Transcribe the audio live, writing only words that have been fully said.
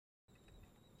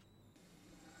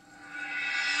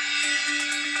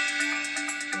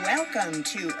Welcome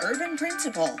to Urban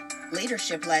Principal,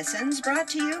 leadership lessons brought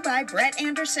to you by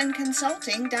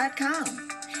BrettAndersonConsulting.com.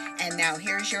 And now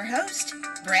here's your host,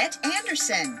 Brett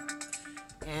Anderson.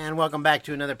 And welcome back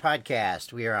to another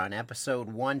podcast. We are on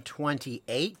episode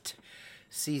 128,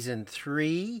 season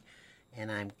 3, and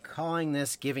I'm calling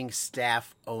this Giving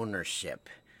Staff Ownership.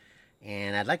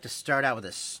 And I'd like to start out with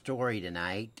a story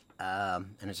tonight,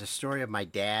 and it's a story of my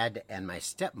dad and my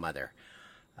stepmother.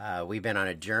 We've been on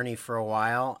a journey for a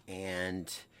while,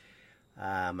 and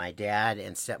my dad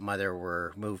and stepmother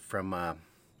were moved from a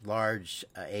large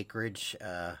acreage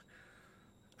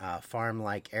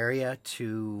farm-like area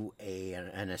to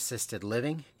an assisted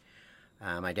living.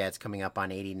 My dad's coming up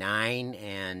on 89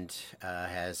 and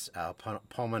has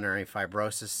pulmonary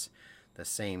fibrosis, the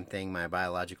same thing my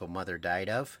biological mother died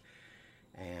of,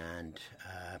 and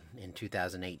in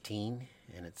 2018,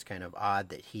 and it's kind of odd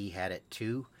that he had it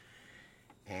too.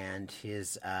 And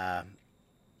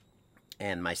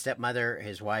and my stepmother,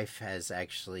 his wife, has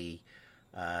actually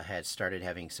had started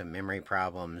having some memory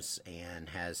problems and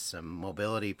has some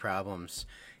mobility problems.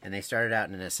 And they started out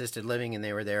in an assisted living, and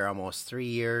they were there almost 3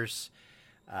 years.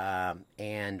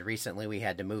 And recently, we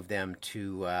had to move them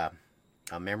to a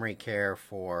memory care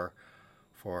for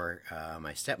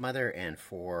my stepmother and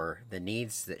for the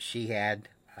needs that she had,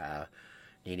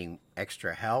 needing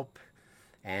extra help.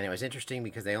 And it was interesting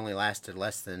because they only lasted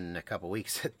less than a couple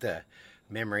weeks at the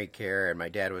memory care, and my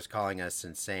dad was calling us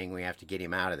and saying we have to get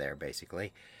him out of there,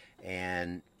 basically.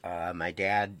 And my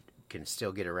dad can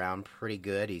still get around pretty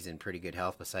good. He's in pretty good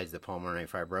health besides the pulmonary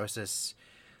fibrosis.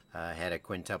 Had a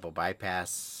quintuple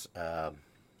bypass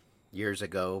years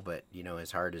ago, but, you know,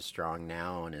 his heart is strong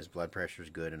now and his blood pressure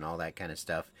is good and all that kind of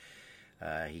stuff.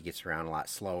 He gets around a lot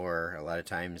slower, a lot of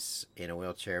times in a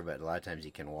wheelchair, but a lot of times he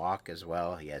can walk as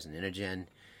well. He has an Inogen.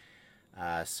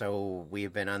 So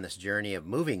we've been on this journey of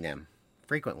moving them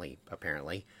frequently,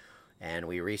 apparently. And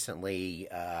we recently,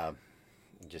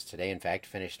 just today, in fact,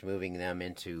 finished moving them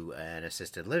into an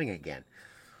assisted living again.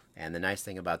 And the nice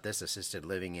thing about this assisted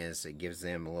living is it gives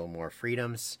them a little more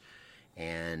freedoms,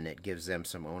 and it gives them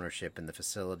some ownership in the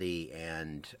facility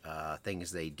and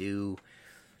things they do.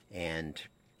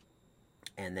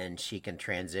 And then she can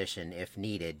transition, if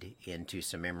needed, into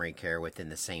some memory care within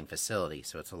the same facility.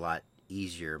 So it's a lot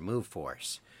easier move for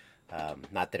us.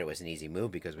 Not that it was an easy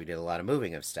move, because we did a lot of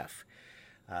moving of stuff.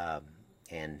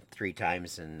 And 3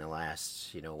 times in the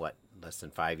last, less than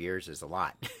 5 years is a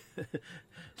lot.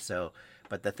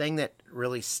 But the thing that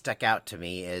really stuck out to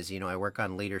me is, I work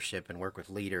on leadership and work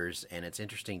with leaders, and it's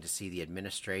interesting to see the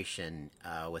administration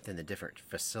within the different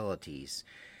facilities.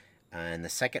 And the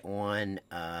second one,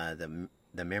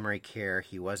 the memory care,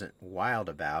 he wasn't wild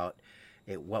about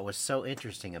it. What was so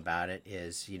interesting about it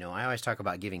is, I always talk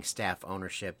about giving staff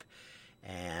ownership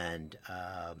and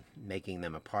making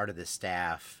them a part of the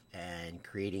staff and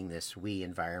creating this we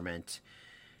environment.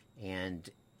 And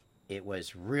it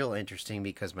was real interesting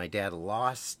because my dad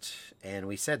lost, and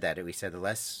we said that. We said the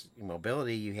less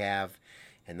mobility you have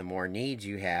and the more needs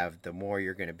you have, the more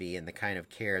you're going to be in the kind of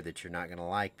care that you're not going to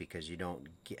like, because you don't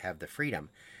have the freedom.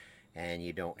 And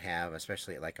you don't have,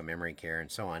 especially like a memory care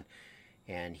and so on.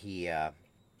 And he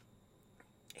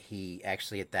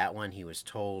actually, at that one, he was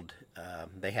told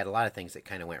they had a lot of things that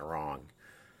kind of went wrong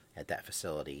at that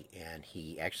facility. And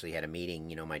he actually had a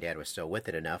meeting. My dad was still with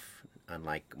it enough,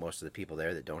 unlike most of the people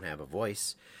there that don't have a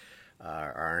voice, or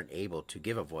aren't able to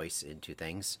give a voice into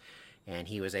things. And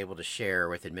he was able to share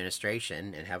with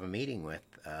administration and have a meeting with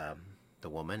the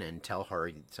woman and tell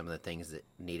her some of the things that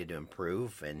needed to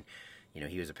improve. And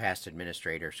he was a past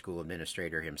administrator, school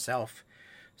administrator himself,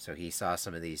 so he saw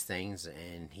some of these things,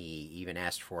 and he even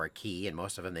asked for a key. And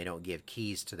most of them, they don't give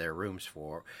keys to their rooms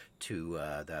to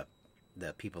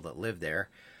the people that live there.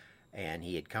 And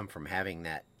he had come from having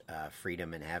that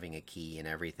freedom and having a key and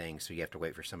everything, so you have to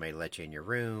wait for somebody to let you in your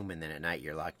room, and then at night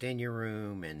you're locked in your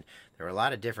room. And there were a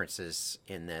lot of differences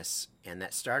in this, and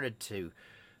that started to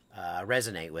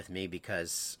resonate with me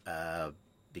because I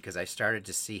started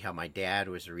to see how my dad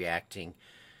was reacting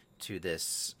to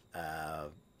this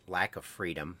lack of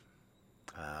freedom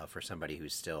for somebody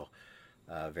who's still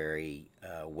very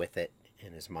with it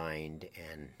in his mind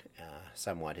and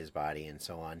somewhat his body and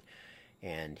so on.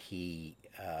 And he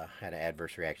had an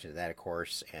adverse reaction to that, of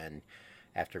course, and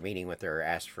after meeting with her,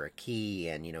 asked for a key,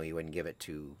 and, he wouldn't give it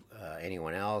to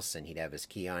anyone else, and he'd have his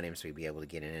key on him so he'd be able to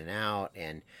get in and out.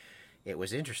 And it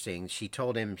was interesting. She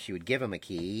told him she would give him a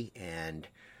key, and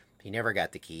he never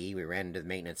got the key. We ran into the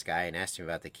maintenance guy and asked him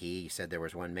about the key. He said there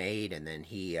was one made, and then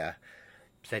he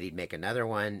said he'd make another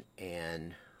one.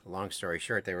 And long story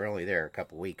short, they were only there a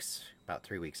couple weeks, about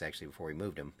 3 weeks actually, before we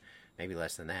moved him. maybe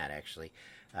less than that actually,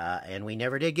 and we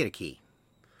never did get a key.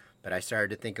 But I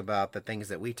started to think about the things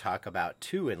that we talk about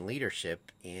too in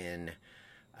leadership, in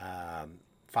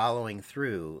following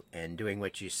through and doing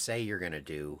what you say you're going to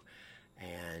do.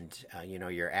 And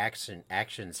your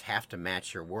actions have to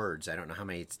match your words. I don't know how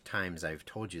many times I've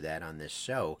told you that on this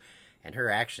show, and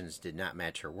her actions did not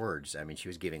match her words. I mean, she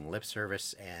was giving lip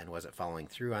service and wasn't following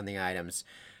through on the items.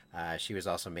 She was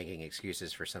also making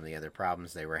excuses for some of the other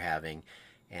problems they were having,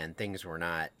 and things were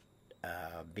not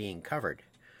being covered.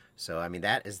 So, I mean,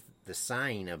 that is the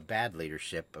sign of bad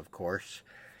leadership, of course.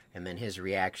 And then his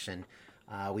reaction,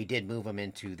 we did move him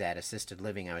into that assisted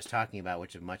living I was talking about,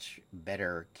 which is a much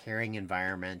better caring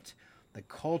environment. The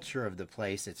culture of the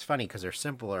place, it's funny because they're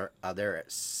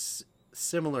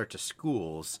similar to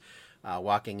schools.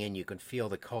 Walking in, you can feel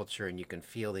the culture and you can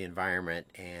feel the environment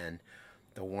and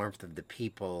the warmth of the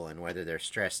people, and whether they're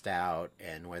stressed out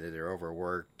and whether they're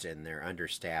overworked and they're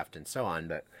understaffed and so on.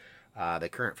 But the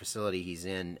current facility he's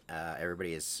in,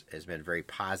 everybody has been very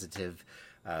positive.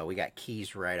 We got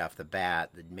keys right off the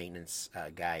bat. The maintenance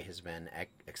guy has been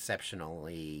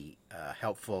exceptionally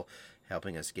helpful,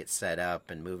 helping us get set up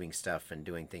and moving stuff and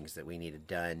doing things that we needed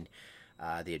done.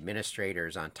 The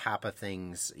administrator's on top of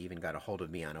things, even got a hold of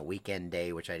me on a weekend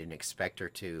day, which I didn't expect her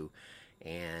to,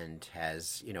 and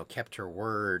has, kept her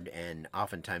word, and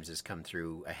oftentimes has come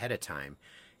through ahead of time.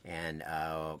 And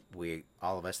all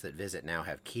of us that visit now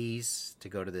have keys to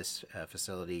go to this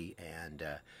facility, and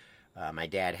my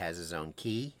dad has his own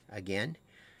key again,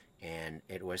 and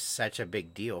it was such a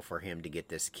big deal for him to get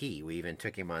this key. We even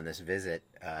took him on this visit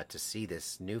to see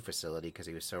this new facility because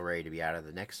he was so ready to be out of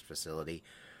the next facility.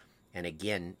 And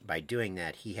again, by doing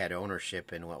that, he had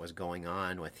ownership in what was going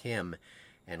on with him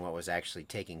and what was actually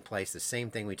taking place. The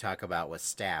same thing we talk about with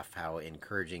staff, how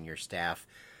encouraging your staff,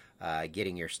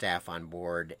 getting your staff on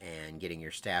board and getting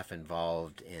your staff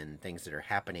involved in things that are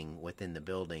happening within the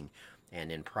building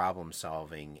and in problem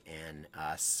solving, and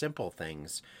simple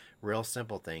things, real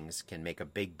simple things, can make a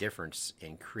big difference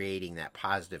in creating that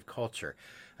positive culture,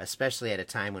 especially at a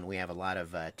time when we have a lot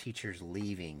of teachers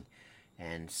leaving.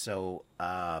 And so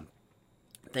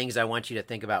things I want you to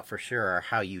think about for sure are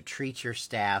how you treat your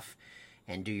staff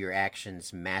and do your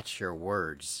actions match your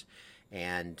words.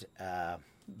 And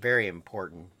very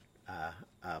important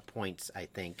points, I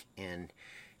think. And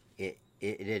it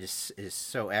is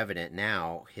so evident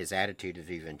now. His attitude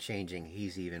is even changing.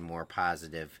 He's even more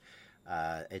positive.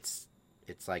 It's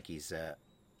like he's a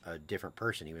different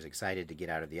person. He was excited to get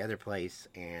out of the other place,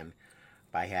 and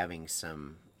by having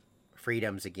some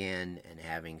freedoms again and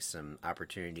having some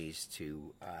opportunities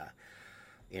to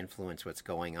influence what's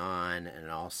going on, and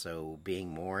also being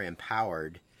more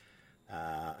empowered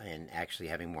and actually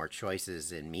having more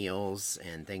choices in meals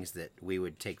and things that we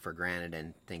would take for granted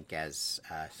and think as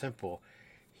simple,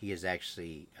 he is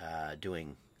actually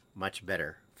doing much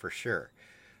better for sure.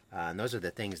 And those are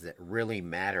the things that really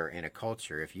matter in a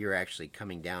culture. If you're actually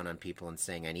coming down on people and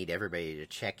saying, I need everybody to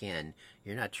check in,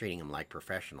 you're not treating them like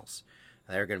professionals.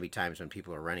 There are going to be times when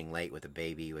people are running late with a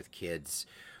baby, with kids,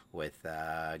 with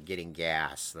getting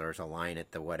gas. There's a line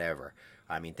at the whatever.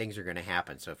 I mean, things are going to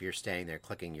happen. So if you're standing there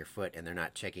clicking your foot and they're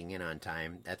not checking in on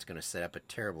time, that's going to set up a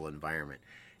terrible environment.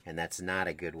 And that's not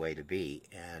a good way to be.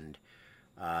 And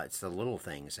it's the little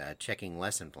things, checking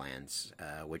lesson plans,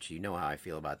 which you know how I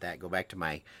feel about that. Go back to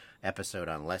my episode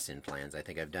on lesson plans. I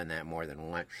think I've done that more than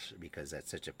once because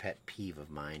that's such a pet peeve of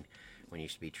mine, when you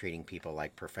should be treating people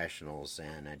like professionals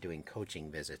and doing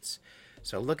coaching visits.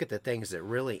 So look at the things that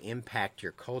really impact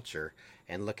your culture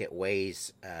and look at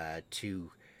ways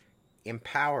to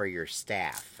empower your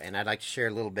staff. And I'd like to share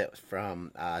a little bit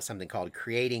from something called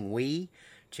Creating We,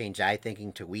 Change I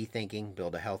Thinking to We Thinking,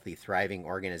 Build a Healthy, Thriving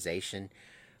Organization,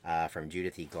 from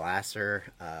Judith E.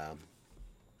 Glasser. And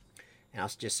I'll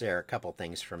just share a couple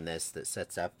things from this that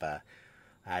sets up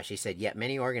she said, yet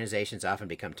many organizations often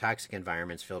become toxic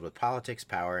environments filled with politics,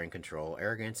 power, and control,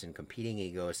 arrogance, and competing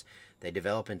egos. They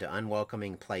develop into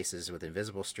unwelcoming places with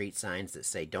invisible street signs that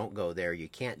say, don't go there, you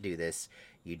can't do this,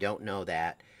 you don't know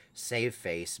that, save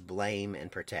face, blame,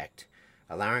 and protect.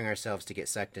 Allowing ourselves to get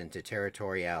sucked into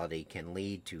territoriality can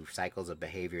lead to cycles of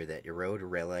behavior that erode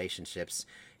relationships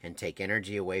and take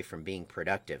energy away from being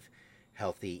productive,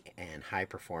 healthy, and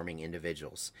high-performing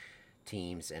individuals,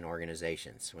 teams, and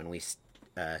organizations. When we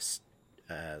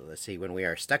when we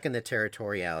are stuck in the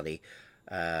territoriality,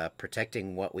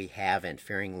 protecting what we have and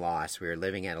fearing loss, we are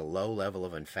living at a low level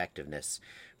of effectiveness,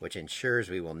 which ensures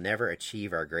we will never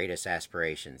achieve our greatest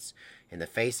aspirations. In the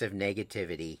face of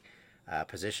negativity,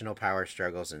 positional power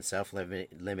struggles, and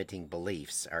self-limiting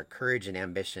beliefs, our courage and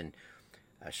ambition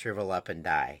shrivel up and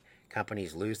die.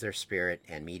 Companies lose their spirit,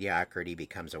 and mediocrity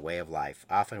becomes a way of life,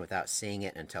 often without seeing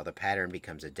it until the pattern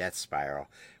becomes a death spiral.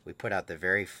 We put out the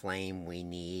very flame we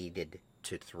needed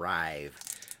to thrive.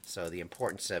 So the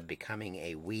importance of becoming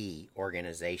a we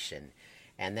organization.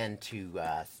 And then to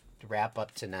wrap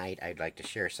up tonight, I'd like to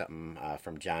share something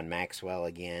from John Maxwell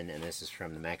again, and this is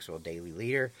from the Maxwell Daily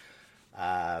Leader.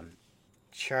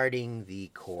 Charting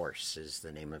the Course is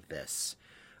the name of this.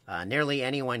 Nearly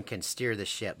anyone can steer the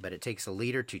ship, but it takes a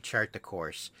leader to chart the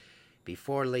course.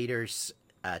 Before leaders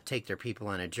take their people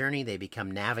on a journey, they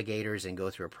become navigators and go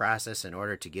through a process in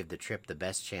order to give the trip the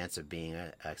best chance of being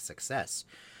a success.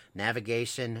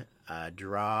 Navigators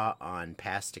draw on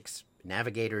past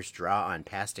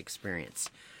experience.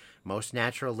 Most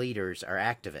natural leaders are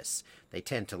activists. They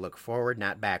tend to look forward,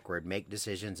 not backward, make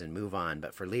decisions, and move on.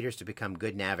 But for leaders to become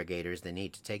good navigators, they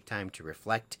need to take time to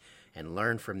reflect and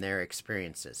learn from their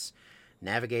experiences.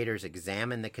 Navigators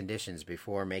examine the conditions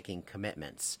before making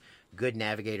commitments. Good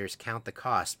navigators count the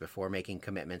cost before making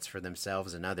commitments for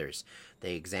themselves and others.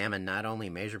 They examine not only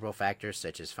measurable factors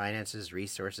such as finances,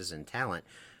 resources, and talent,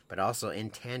 but also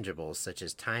intangibles such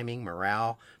as timing,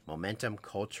 morale, momentum,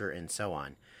 culture, and so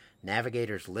on.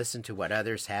 Navigators listen to what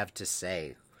others have to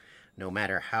say. No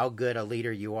matter how good a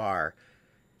leader you are,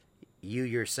 you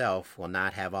yourself will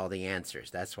not have all the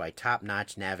answers. That's why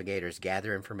top-notch navigators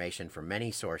gather information from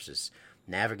many sources.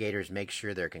 Navigators make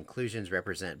sure their conclusions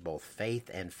represent both faith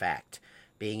and fact.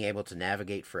 Being able to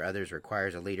navigate for others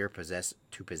requires a leader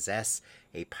to possess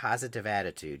a positive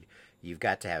attitude. You've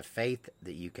got to have faith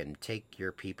that you can take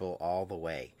your people all the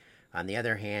way. On the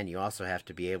other hand, you also have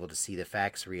to be able to see the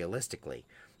facts realistically.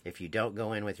 If you don't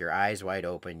go in with your eyes wide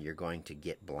open, you're going to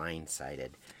get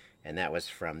blindsided. And that was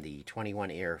from the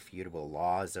 21 Irrefutable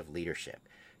Laws of Leadership.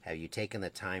 Have you taken the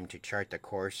time to chart the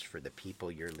course for the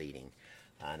people you're leading?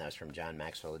 And that was from John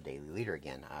Maxwell, the Daily Leader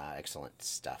again. Excellent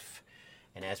stuff.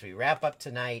 And as we wrap up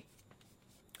tonight,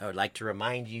 I would like to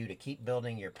remind you to keep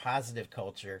building your positive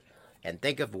culture and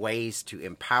think of ways to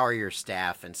empower your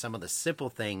staff. And some of the simple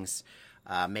things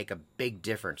make a big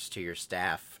difference to your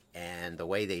staff and the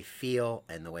way they feel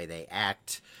and the way they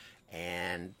act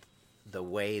and the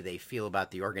way they feel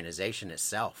about the organization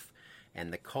itself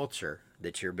and the culture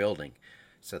that you're building.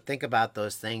 So think about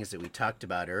those things that we talked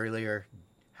about earlier.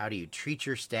 How do you treat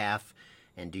your staff,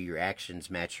 and do your actions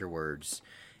match your words?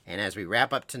 And as we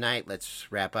wrap up tonight, let's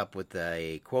wrap up with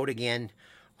a quote again.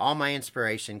 All my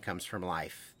inspiration comes from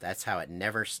life. That's how it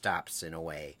never stops in a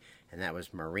way. And that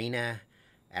was Marina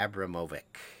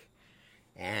Abramovic.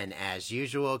 And as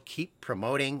usual, keep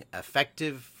promoting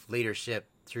effective leadership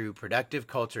through productive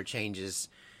culture changes.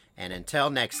 And until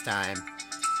next time,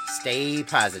 stay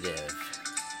positive.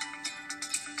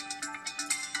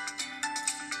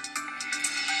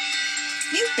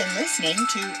 You've been listening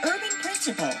to Urban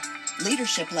Principle,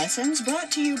 leadership lessons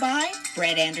brought to you by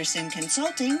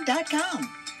BrettAndersonConsulting.com.